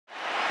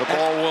The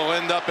ball will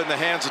end up in the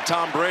hands of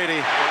Tom Brady.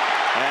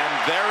 And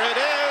there it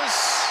is.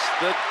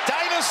 The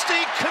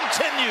dynasty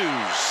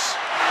continues.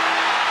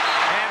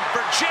 And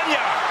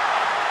Virginia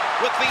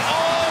with the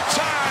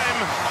all-time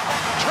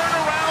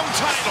turnaround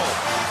title.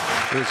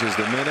 This is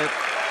the minute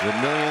that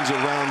millions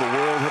around the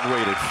world have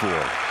waited for.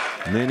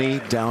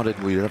 Many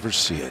doubted we'd ever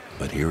see it,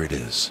 but here it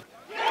is.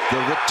 The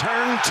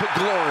return to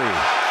glory.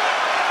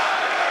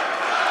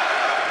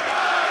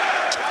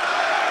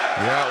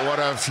 Yeah, what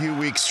a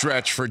few-week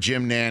stretch for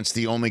Jim Nantz,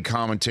 the only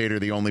commentator,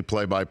 the only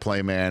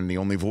play-by-play man, the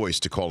only voice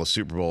to call a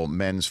Super Bowl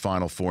men's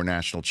Final Four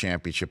national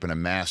championship and a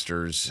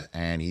Masters,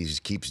 and he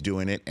keeps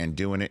doing it and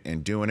doing it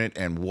and doing it.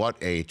 And what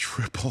a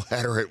triple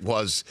header it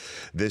was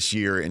this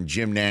year. And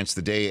Jim Nantz,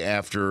 the day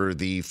after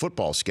the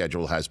football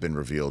schedule has been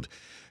revealed,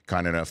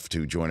 kind enough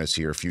to join us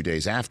here a few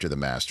days after the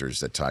Masters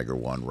that Tiger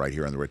won, right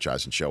here on the Rich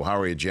Eisen Show. How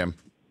are you, Jim?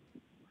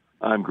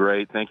 I'm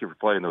great. Thank you for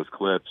playing those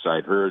clips.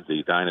 I'd heard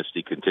the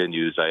dynasty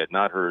continues. I had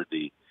not heard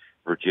the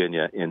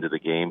Virginia into the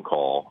game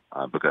call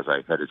because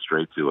I headed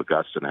straight to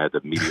Augusta and I had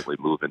to immediately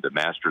move into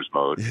Masters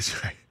mode.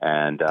 That's right.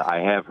 And I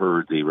have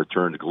heard the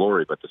return to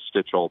glory, but to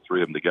stitch all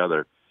three of them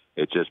together,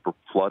 it just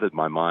flooded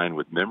my mind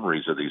with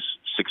memories of these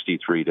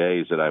 63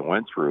 days that I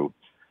went through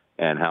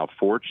and how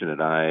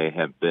fortunate I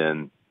have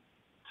been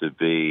to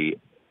be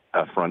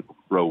a front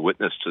row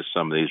witness to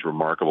some of these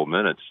remarkable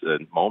minutes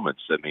and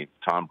moments. I mean,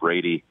 Tom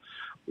Brady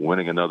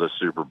winning another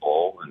Super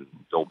Bowl and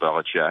Bill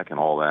Belichick and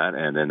all that.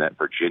 And then that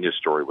Virginia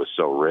story was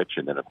so rich.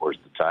 And then, of course,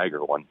 the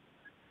Tiger one.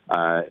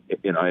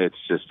 It's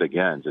just,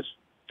 again, just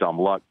dumb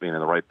luck being in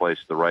the right place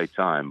at the right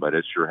time. But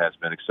it sure has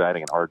been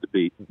exciting and hard to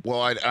beat. Well,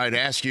 I'd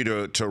ask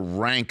you to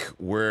rank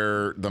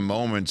where the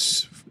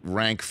moments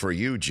rank for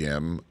you,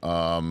 Jim.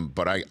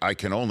 But I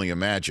can only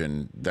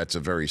imagine that's a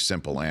very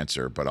simple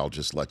answer. But I'll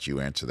just let you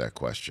answer that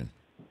question.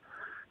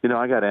 You know,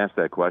 I got asked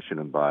that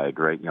question by a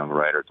great young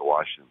writer at the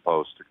Washington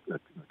Post a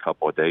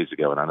couple of days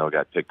ago, and I know it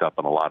got picked up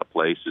in a lot of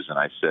places. And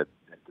I said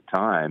at the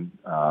time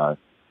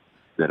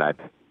that I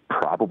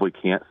probably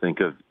can't think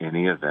of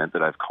any event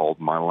that I've called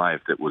in my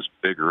life that was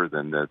bigger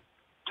than the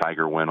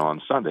Tiger win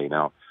on Sunday.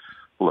 Now,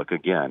 look,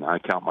 again, I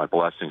count my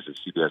blessings that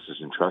CBS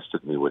has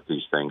entrusted me with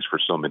these things for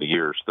so many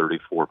years,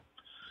 34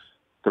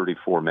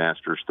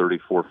 Masters,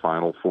 34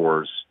 Final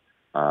Fours,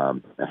 a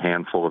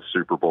handful of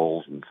Super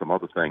Bowls and some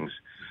other things.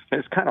 And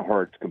it's kind of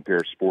hard to compare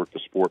sport to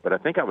sport, but I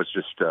think I was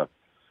just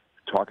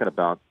talking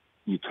about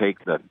you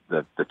take the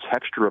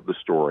texture of the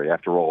story.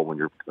 After all, when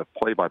you're a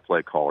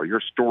play-by-play caller, you're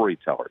a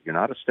storyteller. You're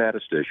not a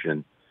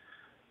statistician.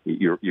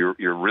 You're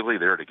really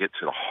there to get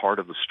to the heart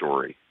of the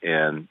story.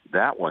 And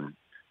that one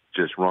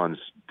just runs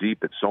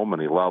deep at so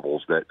many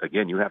levels that,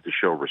 again, you have to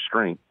show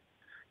restraint.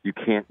 You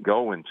can't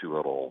go into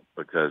it all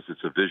because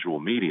it's a visual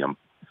medium.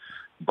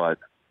 But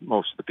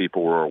most of the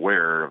people were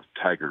aware of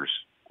Tiger's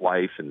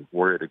life and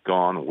where it had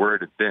gone, where it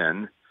had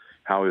been,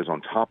 how he was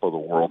on top of the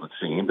world, it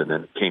seemed, and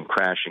then it came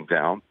crashing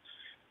down,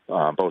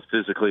 both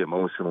physically,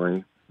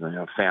 emotionally,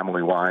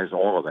 family-wise,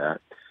 all of that.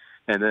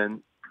 And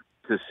then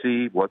to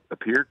see what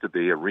appeared to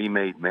be a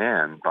remade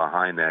man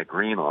behind that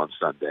green on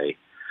Sunday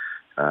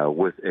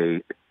with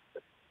an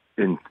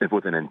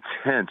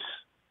intense,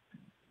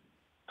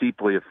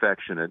 deeply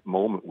affectionate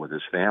moment with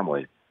his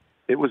family,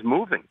 it was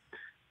moving.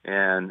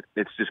 And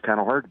it's just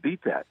kind of hard to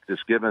beat that,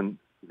 just given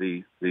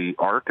the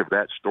arc of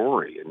that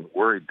story and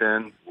where he'd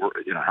been,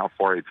 how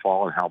far he'd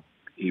fallen, how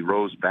he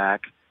rose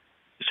back.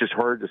 It's just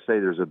hard to say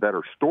there's a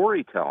better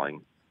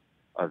storytelling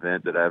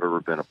event that I've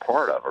ever been a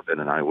part of or been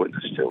an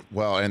eyewitness to.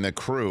 Well, and the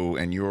crew,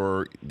 and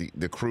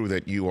the crew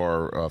that you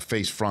are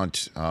face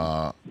front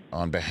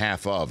on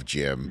behalf of,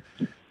 Jim,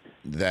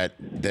 that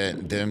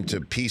them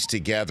to piece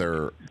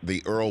together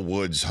the Earl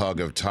Woods hug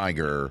of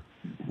Tiger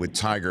with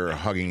Tiger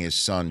hugging his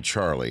son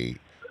Charlie.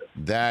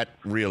 That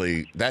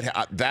really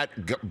that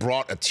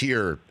brought a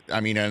tear.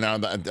 I mean,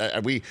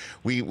 and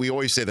we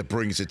always say that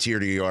brings a tear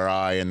to your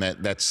eye, and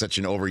that's such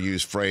an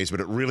overused phrase,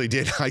 but it really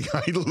did. I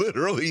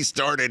literally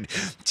started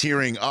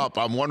tearing up.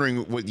 I'm wondering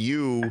what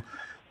you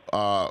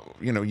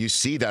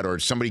see that, or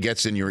somebody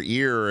gets in your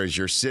ear as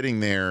you're sitting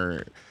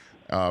there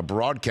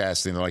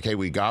broadcasting. They're like, "Hey,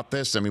 we got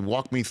this." I mean,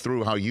 walk me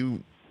through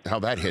how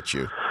that hit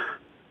you.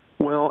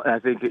 Well, I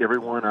think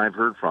everyone I've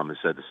heard from has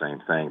said the same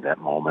thing. That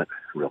moment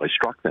really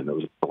struck them. It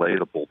was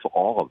relatable to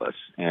all of us.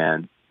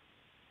 And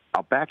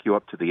I'll back you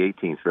up to the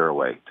 18th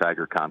fairway.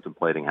 Tiger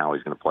contemplating how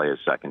he's going to play his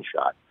second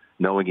shot,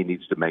 knowing he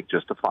needs to make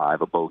just a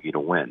 5, a bogey to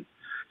win.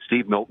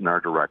 Steve Milton,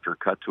 our director,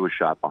 cut to a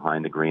shot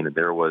behind the green, and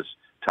there was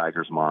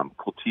Tiger's mom,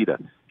 Clotilda.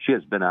 She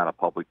has been out of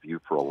public view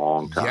for a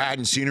long time. Yeah, I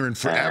hadn't seen her in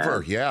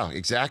forever. Yeah,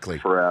 exactly.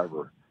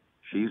 Forever.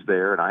 She's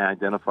there, and I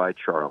identified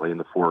Charlie in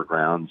the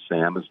foreground,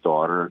 Sam, his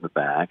daughter, in the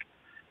back,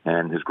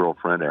 and his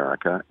girlfriend,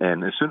 Erica.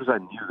 And as soon as I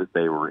knew that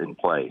they were in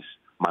place,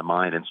 my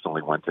mind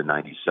instantly went to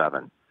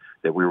 97,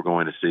 that we were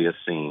going to see a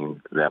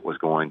scene that was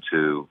going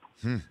to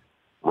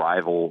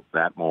rival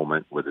that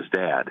moment with his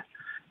dad.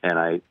 And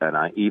I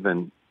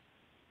even,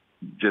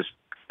 just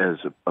as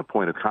a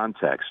point of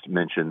context,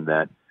 mentioned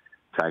that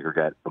Tiger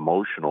got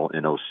emotional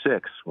in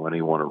 06 when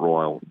he won at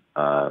Royal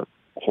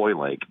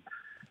Hoylake.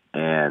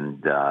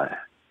 And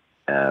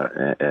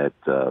at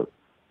the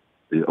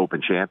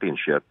Open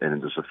Championship, and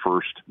it was the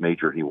first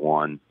major he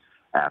won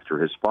after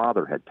his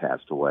father had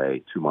passed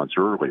away 2 months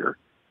earlier.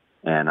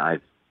 And I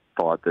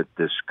thought that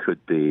this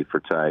could be, for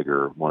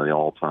Tiger, one of the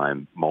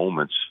all-time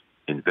moments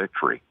in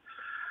victory.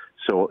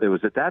 So it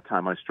was at that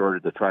time I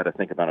started to try to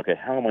think about, okay,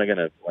 how am I going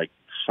to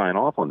sign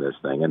off on this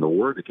thing? And the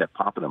word that kept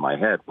popping in my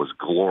head was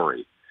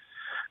glory.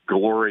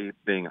 Glory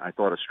being, I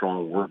thought, a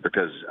strong word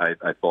because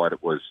I thought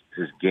it was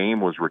his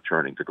game was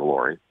returning to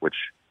glory, which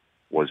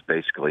was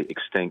basically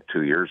extinct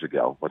 2 years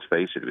ago. Let's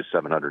face it, he was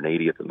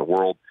 780th in the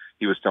world.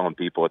 He was telling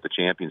people at the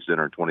Champions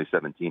Dinner in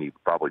 2017 he'd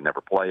probably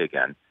never play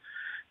again.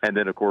 And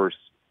then, of course,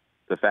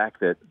 the fact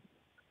that,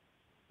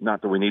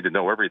 not that we need to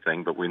know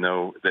everything, but we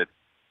know that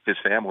his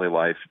family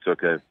life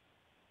took a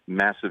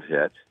massive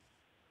hit,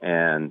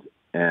 and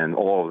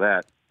all of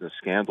that, the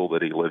scandal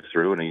that he lived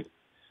through, and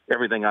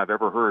everything I've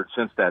ever heard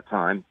since that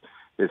time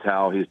is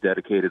how he's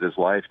dedicated his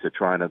life to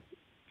trying to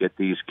get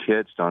these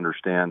kids to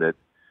understand that,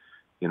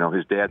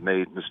 his dad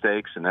made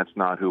mistakes, and that's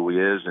not who he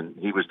is, and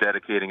he was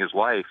dedicating his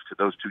life to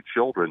those two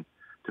children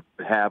to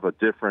have a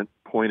different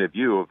point of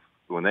view of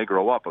when they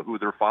grow up of who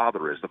their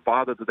father is. The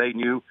father that they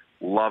knew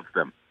loved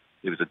them.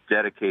 He was a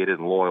dedicated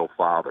and loyal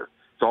father.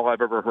 It's all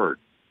I've ever heard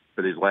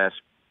for these last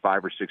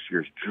 5 or 6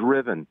 years,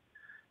 driven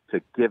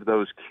to give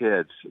those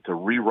kids, to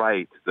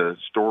rewrite the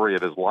story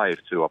of his life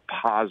to a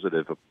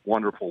positive, a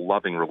wonderful,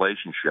 loving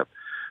relationship.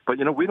 But,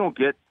 we don't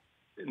get,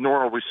 nor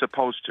are we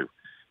supposed to.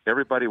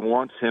 Everybody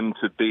wants him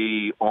to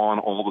be on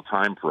all the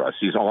time for us.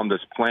 He's on this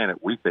planet,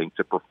 we think,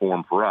 to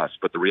perform for us.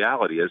 But the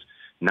reality is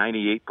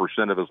 98%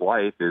 of his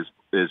life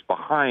is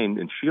behind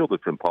and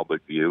shielded from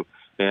public view.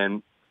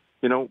 And,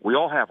 we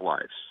all have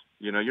lives.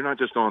 You're not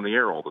just on the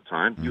air all the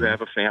time. You have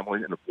a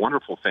family, and a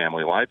wonderful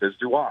family life, as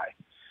do I.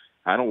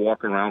 I don't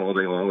walk around all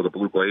day long with a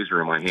blue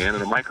blazer in my hand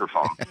and a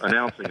microphone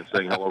announcing and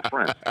saying hello,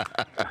 friends.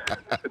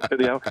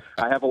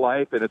 I have a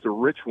life, and it's a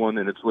rich one,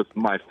 and it's with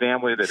my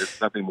family that it's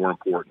nothing more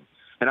important.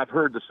 And I've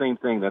heard the same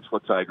thing. That's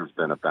what Tiger's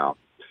been about.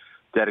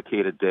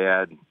 Dedicated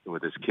dad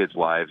with his kids'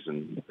 lives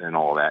and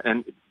all that.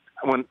 And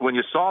when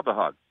you saw the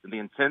hug, the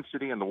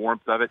intensity and the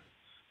warmth of it,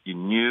 you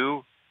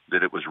knew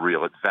that it was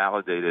real. It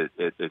validated,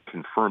 it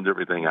confirmed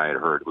everything I had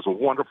heard. It was a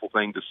wonderful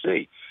thing to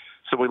see.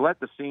 So we let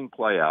the scene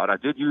play out. I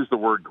did use the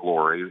word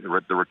glory,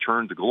 the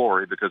return to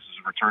glory, because it's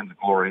a return to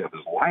glory of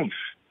his life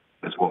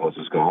as well as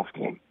his golf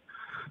game.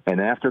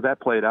 And after that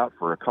played out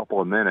for a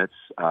couple of minutes,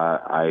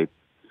 I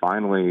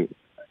finally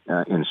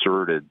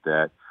inserted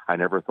that I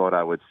never thought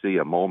I would see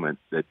a moment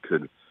that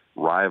could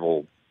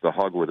rival the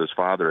hug with his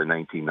father in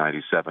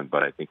 1997,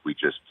 but I think we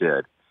just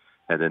did.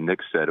 And then Nick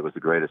said it was the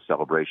greatest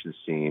celebration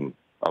scene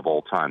of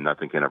all time.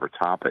 Nothing can ever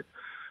top it.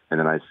 And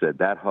then I said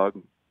that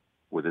hug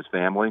with his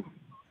family,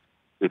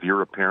 if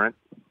you're a parent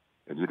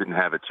and you didn't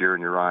have a tear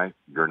in your eye,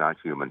 you're not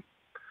human.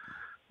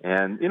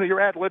 And,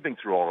 you're ad-libbing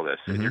through all of this,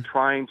 and you're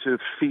trying to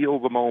feel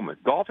the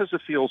moment. Golf is a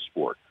feel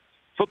sport.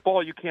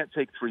 Football, you can't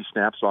take 3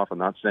 snaps off and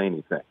not say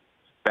anything.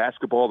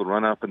 Basketball, the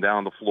run up and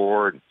down the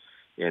floor, and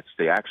it's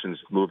the action's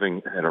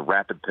moving at a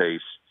rapid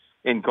pace.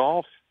 In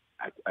golf,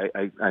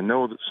 I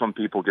know that some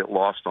people get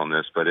lost on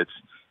this, but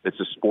it's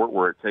a sport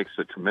where it takes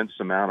a tremendous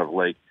amount of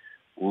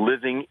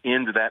living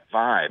into that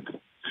vibe,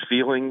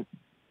 feeling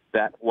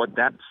that what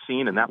that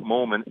scene and that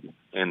moment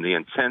and the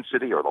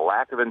intensity or the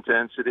lack of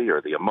intensity or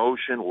the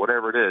emotion,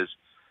 whatever it is,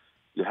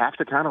 you have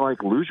to kind of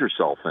lose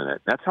yourself in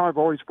it. That's how I've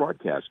always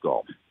broadcast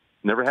golf.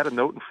 Never had a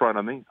note in front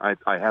of me.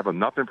 I have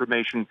enough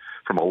information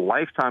from a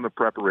lifetime of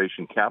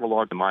preparation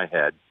cataloged in my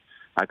head.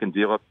 I can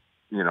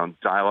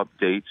dial up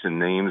dates and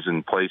names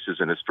and places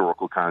and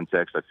historical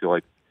context. I feel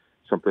like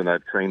something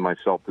I've trained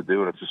myself to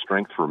do, and it's a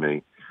strength for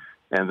me.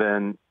 And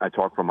then I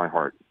talk from my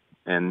heart.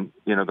 And,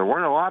 there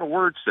weren't a lot of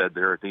words said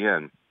there at the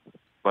end,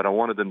 but I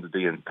wanted them to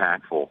be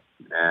impactful.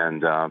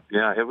 And,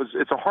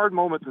 it's a hard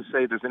moment to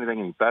say there's anything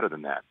any better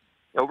than that.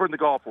 Over in the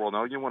golf world,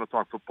 no, you want to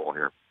talk football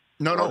here.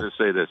 No. I'll just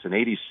say this. In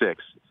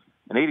 86,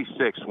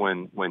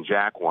 when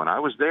Jack won, I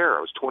was there. I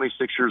was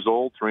 26 years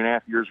old,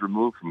 3.5 years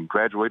removed from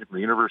graduating from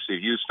the University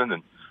of Houston,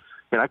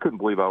 and I couldn't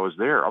believe I was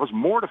there. I was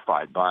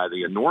mortified by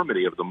the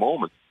enormity of the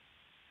moment.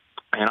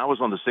 And I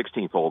was on the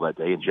 16th hole that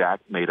day, and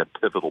Jack made a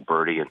pivotal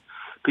birdie. And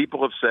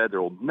people have said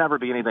there will never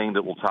be anything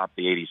that will top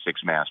the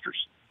 86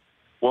 Masters.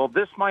 Well,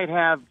 this might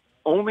have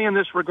only in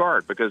this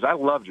regard, because I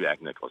love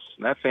Jack Nicklaus.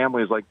 And that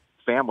family is like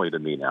family to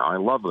me now. I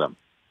love them.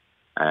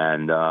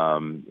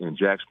 And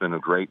Jack's been a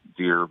great,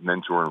 dear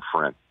mentor and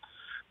friend.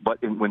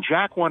 But when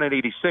Jack won at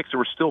 86, there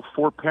were still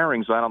 4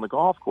 pairings out on the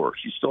golf course.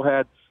 You still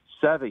had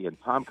Seve and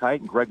Tom Kite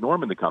and Greg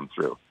Norman to come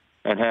through.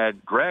 And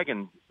had Greg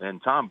and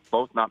Tom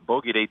both not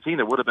bogeyed 18,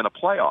 there would have been a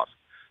playoff.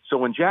 So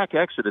when Jack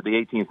exited the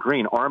 18th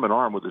green, arm in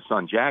arm with his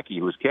son Jackie,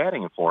 who was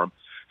caddying for him,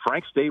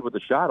 Frank stayed with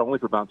the shot only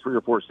for about 3 or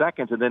 4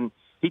 seconds, and then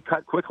he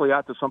cut quickly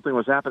out to something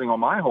was happening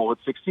on my hole at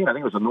 16. I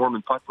think it was a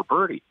Norman putt for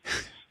birdie.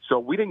 So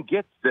we didn't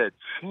get the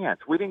chance.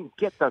 We didn't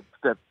get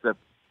the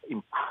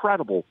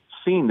incredible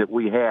scene that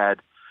we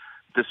had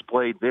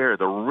displayed there,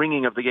 the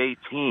ringing of the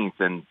 18th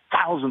and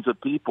thousands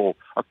of people,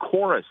 a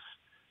chorus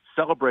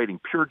celebrating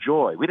pure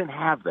joy. We didn't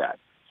have that.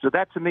 So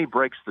that, to me,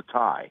 breaks the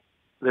tie.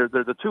 They're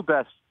the two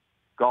best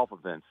golf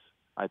events,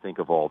 I think,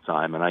 of all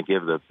time, and I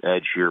give the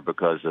edge here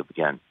because of,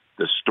 again,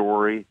 the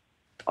story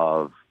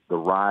of the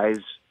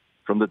rise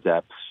from the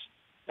depths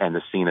and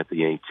the scene at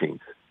the 18th.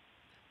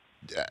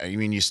 I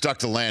mean, you stuck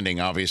the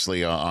landing,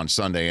 obviously, on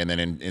Sunday, and then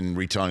in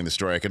retelling the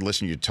story, I could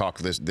listen to you talk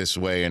this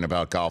way and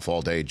about golf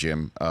all day,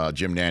 Jim.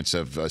 Jim Nantz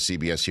of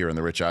CBS here on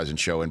the Rich Eisen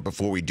Show. And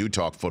before we do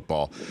talk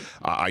football,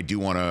 I do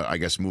want to, I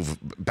guess, move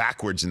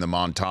backwards in the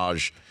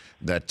montage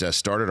that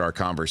started our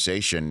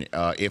conversation.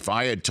 If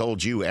I had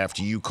told you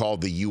after you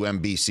called the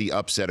UMBC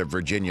upset of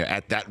Virginia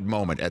at that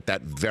moment, at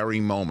that very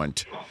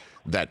moment,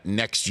 that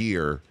next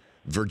year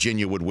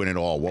Virginia would win it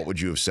all, what would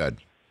you have said?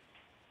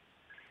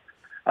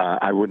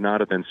 I would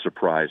not have been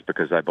surprised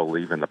because I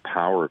believe in the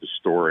power of the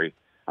story.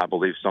 I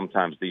believe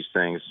sometimes these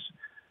things,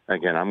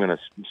 again, I'm going to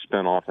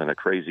spin off in a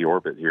crazy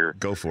orbit here.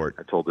 Go for it.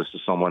 I told this to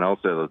someone else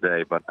the other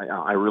day, but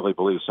I really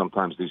believe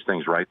sometimes these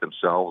things write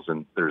themselves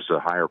and there's a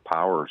higher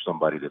power or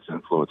somebody that's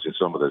influencing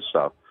some of this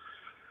stuff.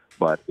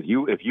 But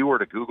if you were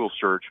to Google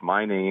search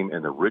my name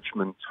in the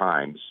Richmond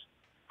Times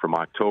from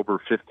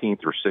October 15th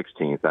or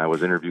 16th, I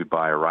was interviewed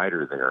by a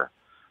writer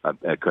there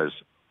because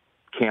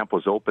camp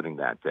was opening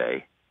that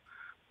day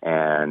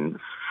and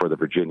for the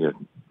Virginia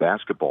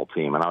basketball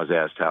team. And I was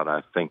asked how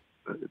I think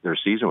their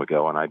season would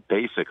go. And I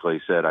basically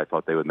said I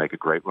thought they would make a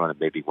great run and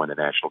maybe win the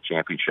national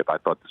championship. I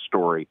thought the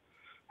story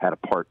had a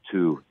part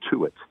two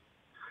to it.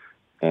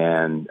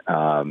 And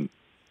I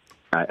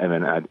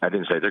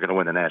didn't say they're going to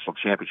win the national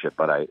championship,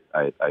 but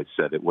I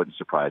said it wouldn't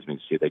surprise me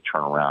to see they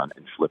turn around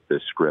and flip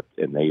this script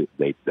and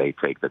they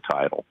take the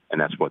title.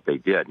 And that's what they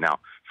did. Now,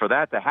 for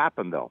that to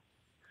happen, though,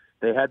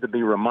 they had to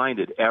be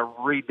reminded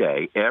every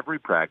day, every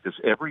practice,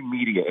 every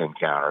media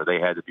encounter, they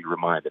had to be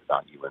reminded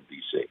about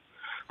UMBC.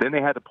 Then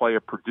they had to play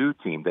a Purdue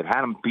team that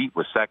had them beat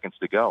with seconds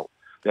to go.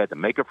 They had to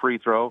make a free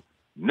throw,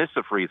 miss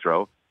a free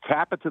throw,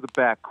 tap it to the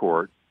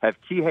backcourt, have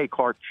Kihei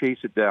Clark chase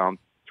it down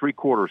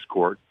three-quarters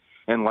court,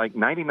 and like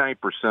 99%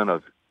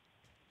 of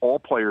all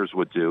players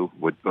would do,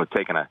 would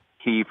taking a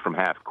heave from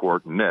half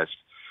court and missed.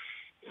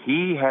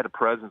 He had a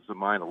presence of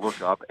mind to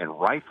look up and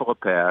rifle a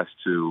pass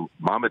to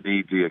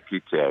Mamadi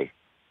Diakite,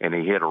 and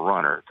he hit a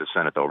runner to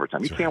send it to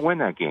overtime. You can't win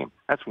that game.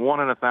 That's 1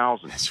 in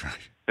 1,000. That's right.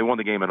 They won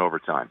the game in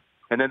overtime.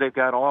 And then they've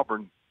got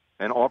Auburn,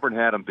 and Auburn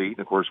had them beat.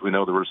 And, of course, we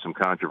know there was some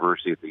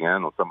controversy at the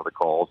end on some of the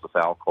calls, the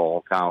foul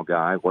call, Kyle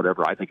Guy,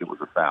 whatever. I think it was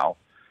a foul.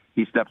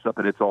 He steps up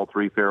and hits all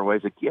three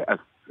fairways.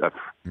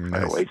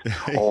 Fairways,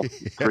 all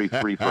three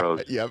free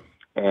throws. Yep.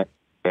 And,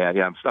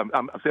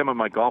 I'm on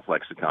my golf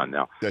lexicon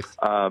now.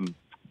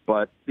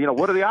 But,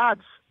 what are the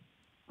odds?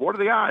 What are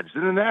the odds?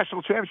 In the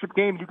national championship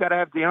game, you've got to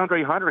have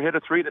DeAndre Hunter hit a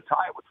three to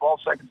tie it with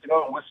 12 seconds to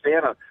go and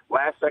withstand a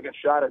last-second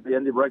shot at the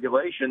end of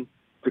regulation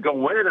to go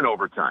win it in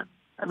overtime.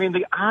 I mean,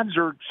 the odds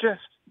are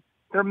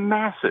they're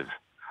massive.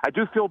 I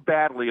do feel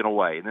badly in a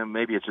way, and then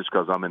maybe it's just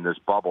because I'm in this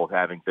bubble of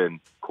having been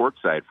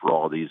courtside for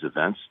all these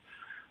events,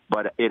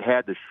 but it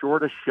had the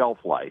shortest shelf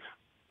life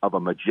of a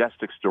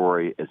majestic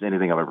story as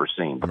anything I've ever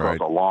seen because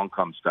along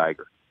comes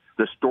Tiger.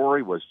 The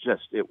story was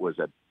it was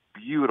a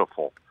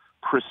beautiful,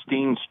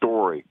 pristine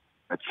story,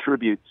 a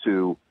tribute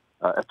to,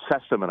 a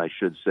testament, I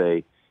should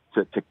say,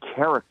 to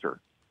character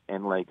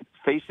and like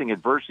facing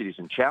adversities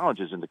and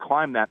challenges. And to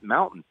climb that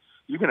mountain,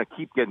 you're going to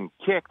keep getting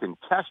kicked and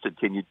tested.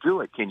 Can you do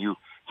it? Can you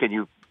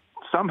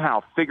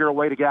somehow figure a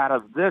way to get out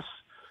of this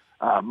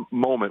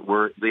moment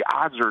where the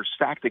odds are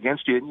stacked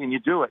against you, and you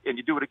do it, and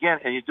you do it again,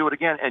 and you do it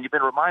again, and you've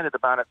been reminded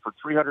about it for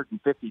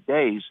 350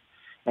 days,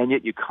 and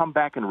yet you come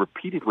back and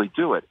repeatedly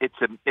do it.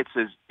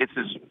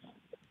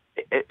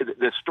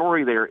 The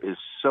story there is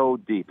so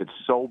deep. It's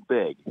so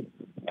big.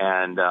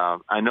 And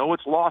I know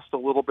it's lost a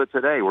little bit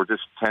today. We're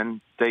just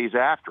 10 days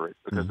after it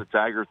because the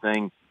Tiger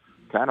thing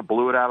kind of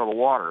blew it out of the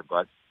water.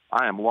 But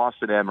I am lost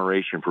in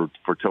admiration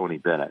for Tony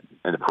Bennett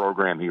and the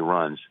program he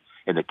runs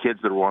and the kids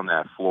that were on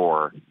that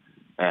floor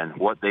and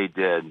what they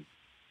did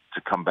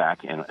to come back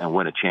and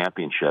win a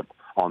championship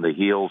on the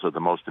heels of the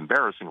most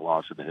embarrassing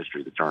loss in the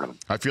history of the tournament.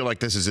 I feel like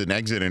this is an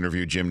exit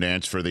interview, Jim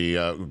Nantz, for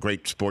the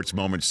great sports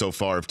moments so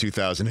far of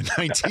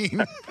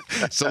 2019.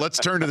 So let's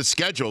turn to the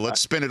schedule.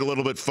 Let's spin it a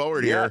little bit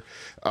forward here.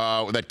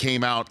 That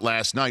came out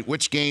last night.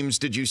 Which games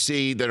did you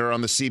see that are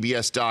on the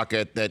CBS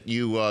docket that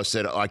you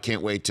said, I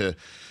can't wait to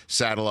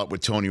saddle up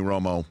with Tony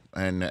Romo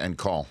and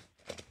call?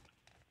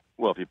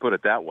 Well, if you put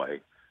it that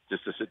way,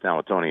 just to sit down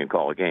with Tony and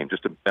call a game,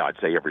 I'd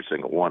say every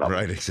single one of them.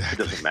 Right,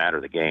 exactly. It doesn't matter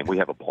the game. We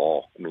have a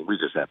ball. I mean, we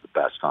just have the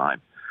best time.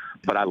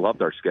 But I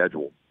loved our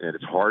schedule, and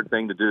it's a hard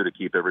thing to do to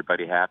keep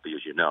everybody happy,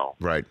 as you know.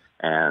 Right.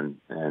 And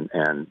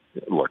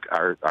look,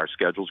 our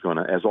schedule's going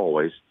to, as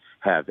always,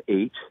 have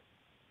 8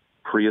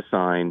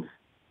 pre-assigned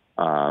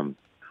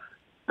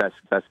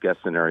best guess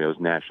scenarios,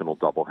 national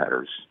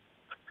doubleheaders.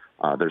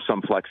 There's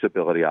some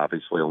flexibility,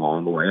 obviously,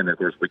 along the way, and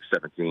there's week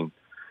 17.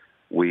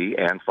 We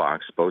and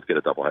Fox both get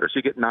a doubleheader. So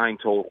you get 9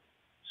 total.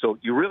 So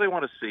you really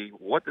want to see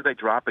what did they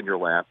drop in your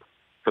lap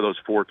for those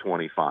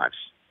 425s.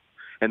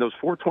 And those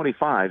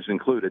 425s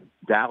included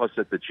Dallas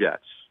at the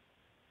Jets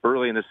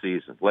early in the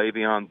season.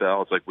 Le'Veon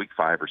Bell, it's like week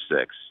 5 or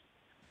 6.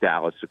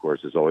 Dallas, of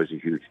course, is always a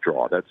huge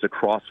draw. That's a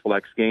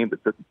cross-flex game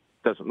that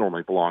doesn't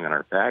normally belong in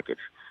our package,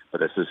 but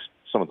this is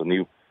some of the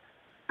new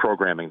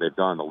programming they've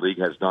done, the league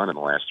has done in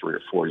the last 3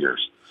 or 4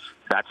 years.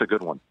 That's a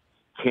good one.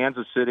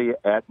 Kansas City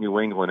at New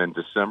England in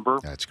December.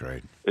 That's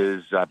great.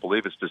 I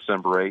believe it's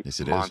December 8th. Yes,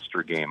 it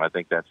monster game. I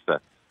think that's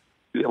at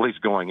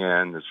least going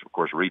in. This, of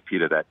course,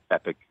 repeat of that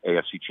epic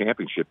AFC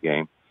Championship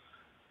game.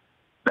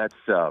 That's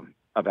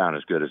about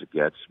as good as it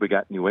gets. We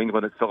got New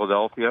England at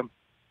Philadelphia.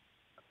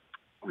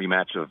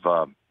 Rematch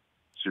of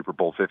Super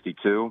Bowl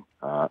 52.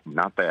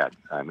 Not bad.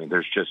 I mean,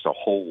 there's just a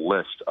whole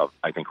list of,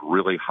 I think,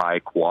 really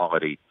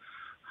high-quality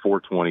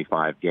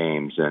 425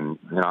 games, and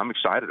I'm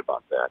excited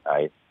about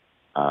that.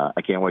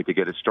 I can't wait to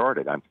get it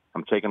started. I'm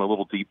taking a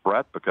little deep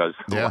breath because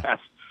the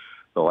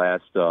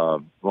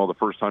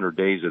first 100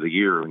 days of the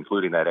year,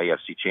 including that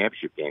AFC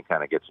Championship game,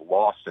 kind of gets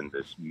lost in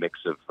this mix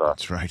of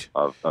That's right.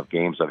 of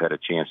games I've had a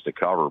chance to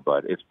cover.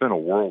 But it's been a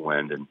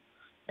whirlwind,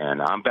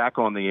 and I'm back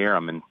on the air.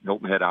 I'm in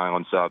Hilton Head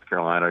Island, South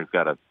Carolina. I've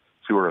got a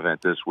tour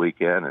event this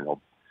weekend, and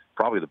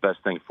probably the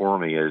best thing for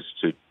me is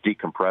to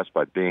decompress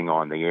by being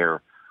on the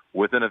air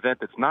with an event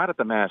that's not at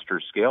the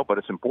Masters scale, but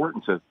it's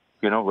important to,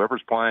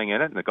 whoever's playing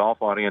in it, and the golf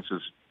audience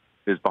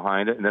is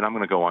behind it. And then I'm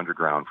going to go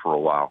underground for a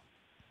while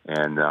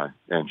and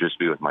just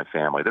be with my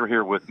family. They're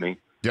here with me,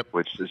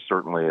 which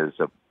certainly is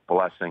a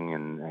blessing,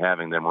 and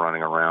having them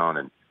running around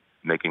and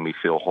making me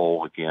feel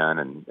whole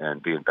again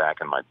and being back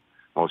in my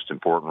most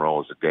important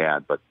role as a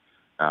dad. But,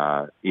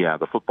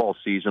 the football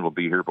season will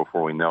be here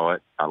before we know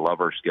it. I love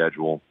our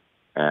schedule,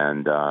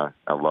 and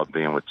I love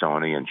being with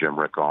Tony and Jim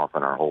Rickoff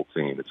and our whole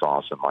team. It's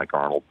awesome. Mike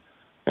Arnold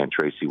and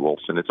Tracy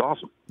Wolfson. It's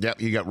awesome. Yeah,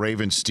 you got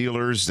Ravens,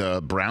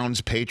 Steelers,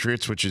 Browns,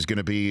 Patriots, which is going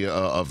to be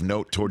of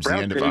note towards the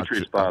end of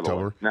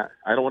October. Now,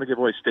 I don't want to give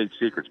away state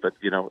secrets, but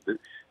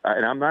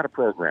and I'm not a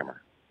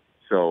programmer,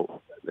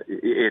 so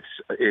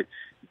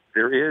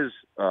there is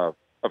of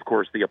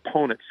course the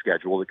opponent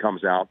schedule that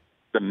comes out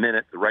the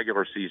minute the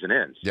regular season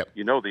ends. Yep.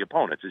 You know the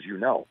opponents, as you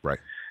know. Right.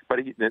 But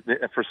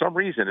for some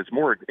reason, it's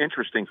more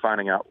interesting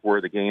finding out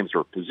where the games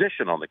are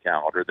positioned on the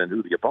calendar than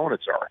who the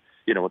opponents are.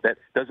 That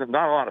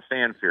not a lot of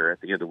fanfare at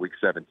the end of Week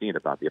 17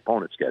 about the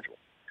opponent schedule.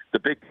 The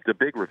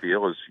big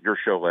reveal is your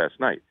show last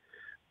night.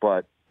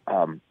 But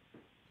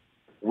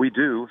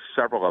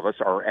several of us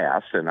are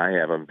asked, and I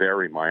have a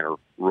very minor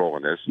role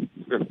in this,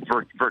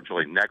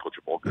 virtually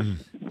negligible, because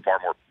far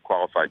more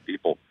qualified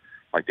people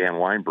like Dan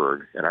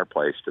Weinberg in our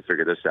place to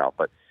figure this out.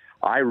 But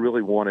I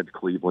really wanted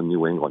Cleveland,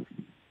 New England.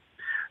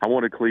 I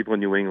wanted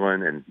Cleveland, New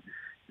England, and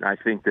I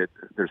think that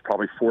there's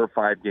probably 4 or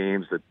 5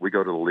 games that we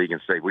go to the league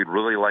and say, we'd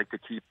really like to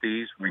keep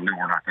these. We know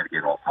we're not going to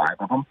get all 5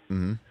 of them.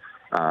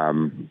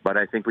 Mm-hmm. But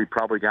I think we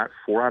probably got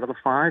 4 out of the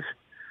 5.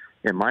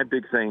 And my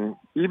big thing,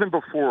 even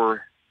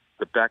before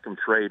the Beckham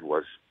trade,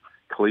 was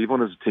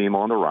Cleveland is a team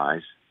on the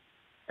rise,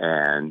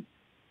 and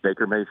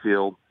Baker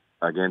Mayfield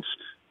against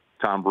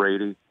Tom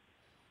Brady,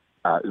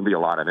 there'll be a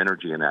lot of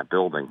energy in that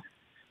building.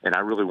 And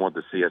I really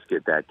wanted to see us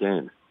get that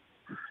game.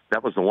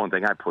 That was the one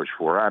thing I pushed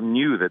for. I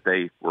knew that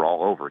they were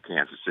all over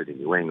Kansas City,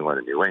 New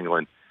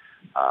England,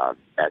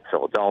 at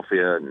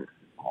Philadelphia, and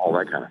all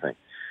that kind of thing.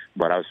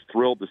 But I was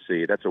thrilled to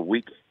see that's a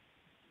Week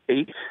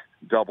 8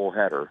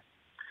 doubleheader.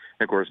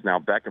 And of course, now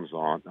Beckham's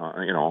on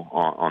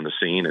the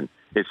scene, and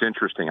it's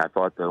interesting. I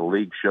thought the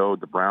league showed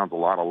the Browns a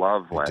lot of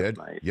love last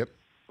night. Yep.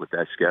 With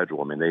that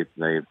schedule. I mean, they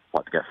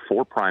got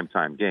 4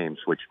 primetime games,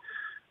 which,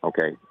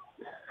 okay,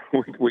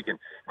 we can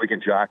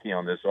jockey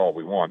on this all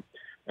we want,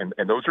 and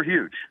those are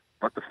huge.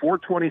 But the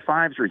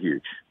 425s are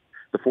huge.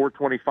 The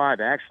 425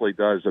 actually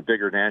does a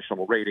bigger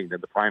national rating than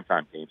the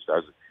primetime games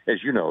does,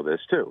 as you know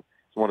this too.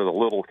 It's one of the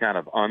little kind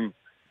of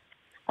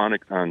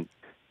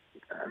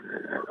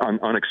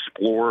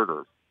unexplored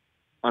or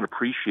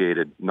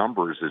unappreciated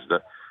numbers is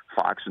the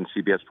Fox and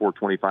CBS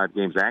 425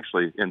 games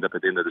actually end up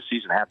at the end of the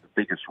season have the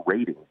biggest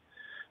rating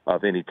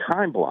of any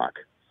time block.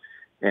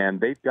 And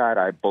they've got,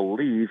 I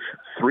believe,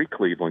 3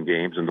 Cleveland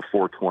games in the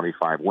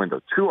 425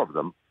 window. 2 of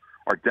them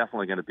are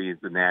definitely going to be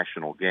the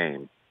national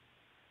game.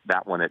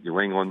 That one at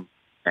New England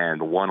and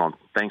the one on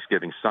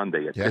Thanksgiving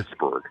Sunday at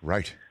Pittsburgh.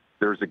 Right.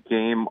 There's a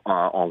game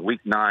on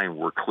Week 9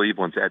 where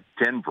Cleveland's at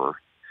Denver,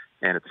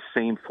 and at the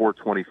same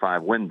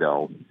 425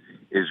 window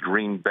is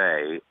Green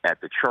Bay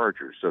at the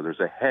Chargers. So there's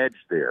a hedge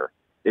there.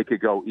 It could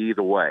go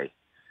either way.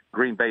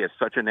 Green Bay is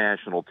such a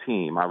national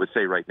team. I would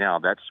say right now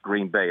that's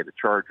Green Bay. The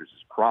Chargers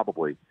is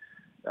probably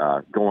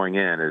going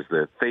in as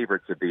the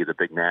favorite to be the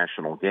big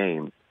national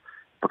game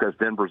because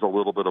Denver's a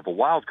little bit of a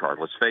wild card,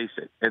 let's face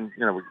it. And,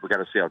 we've got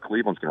to see how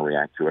Cleveland's going to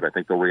react to it. I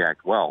think they'll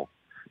react well.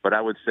 But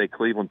I would say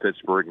Cleveland,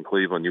 Pittsburgh, and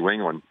Cleveland, New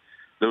England,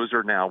 those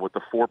are now, with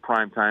the 4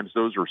 prime times,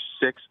 those are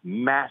 6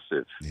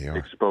 massive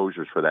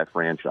exposures for that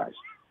franchise.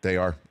 They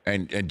are.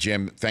 And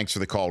Jim, thanks for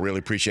the call. Really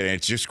appreciate it.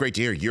 It's just great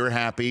to hear. You're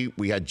happy.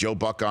 We had Joe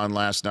Buck on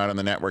last night on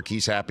the network.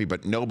 He's happy,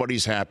 but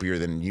nobody's happier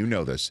than,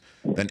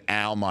 than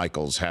Al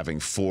Michaels having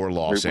 4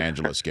 Los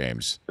Angeles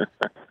games.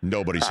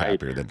 Nobody's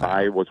happier than that.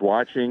 I was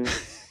watching,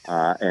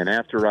 and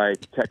after I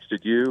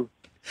texted you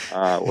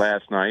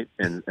last night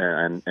and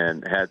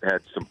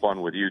had some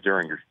fun with you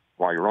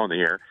while you're on the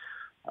air,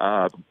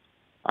 I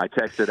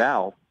texted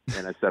Al,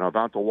 and I said, I'm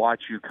about to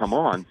watch you come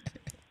on.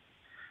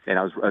 And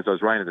as I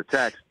was writing the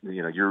text,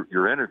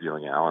 you're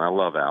interviewing Al, and I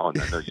love Al,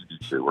 and I know you do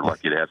too. We're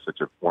lucky to have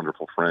such a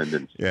wonderful friend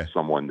and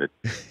someone that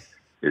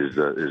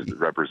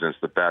represents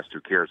the best, who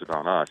cares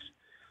about us.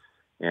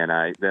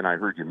 And then I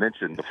heard you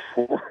mention the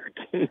 4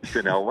 games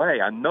in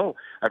L.A. I know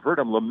I've heard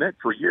him lament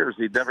for years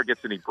he never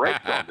gets any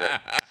breaks on this.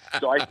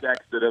 So I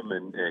texted him,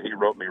 and he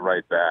wrote me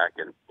right back.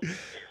 And he's,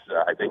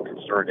 I think,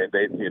 concerned.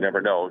 You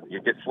never know.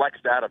 You get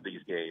flexed out of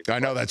these games. I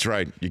know that's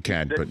right. You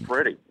can, but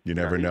pretty. You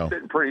never know. He's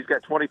sitting pretty. He's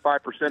got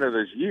 25% of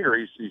his year.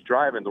 He's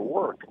driving to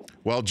work.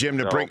 Well, Jim,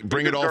 to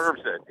bring it all.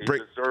 He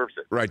deserves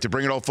it. Right, to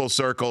bring it all full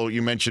circle.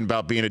 You mentioned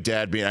about being a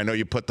dad. I know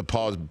you put the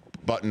pause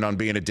button on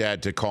being a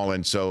dad to call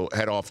in, so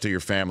head off to your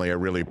family. I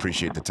really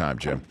appreciate the time,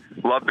 Jim.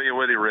 Love being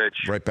with you, Rich.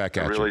 Right back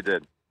at you. I really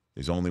did.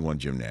 There's only one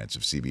Jim Nantz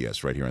of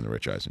CBS right here on The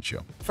Rich Eisen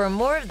Show. For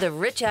more of The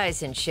Rich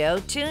Eisen Show,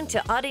 tune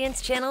to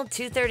Audience Channel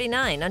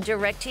 239 on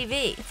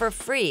DirecTV for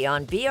free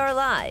on BR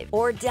Live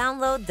or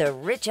download the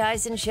Rich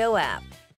Eisen Show app.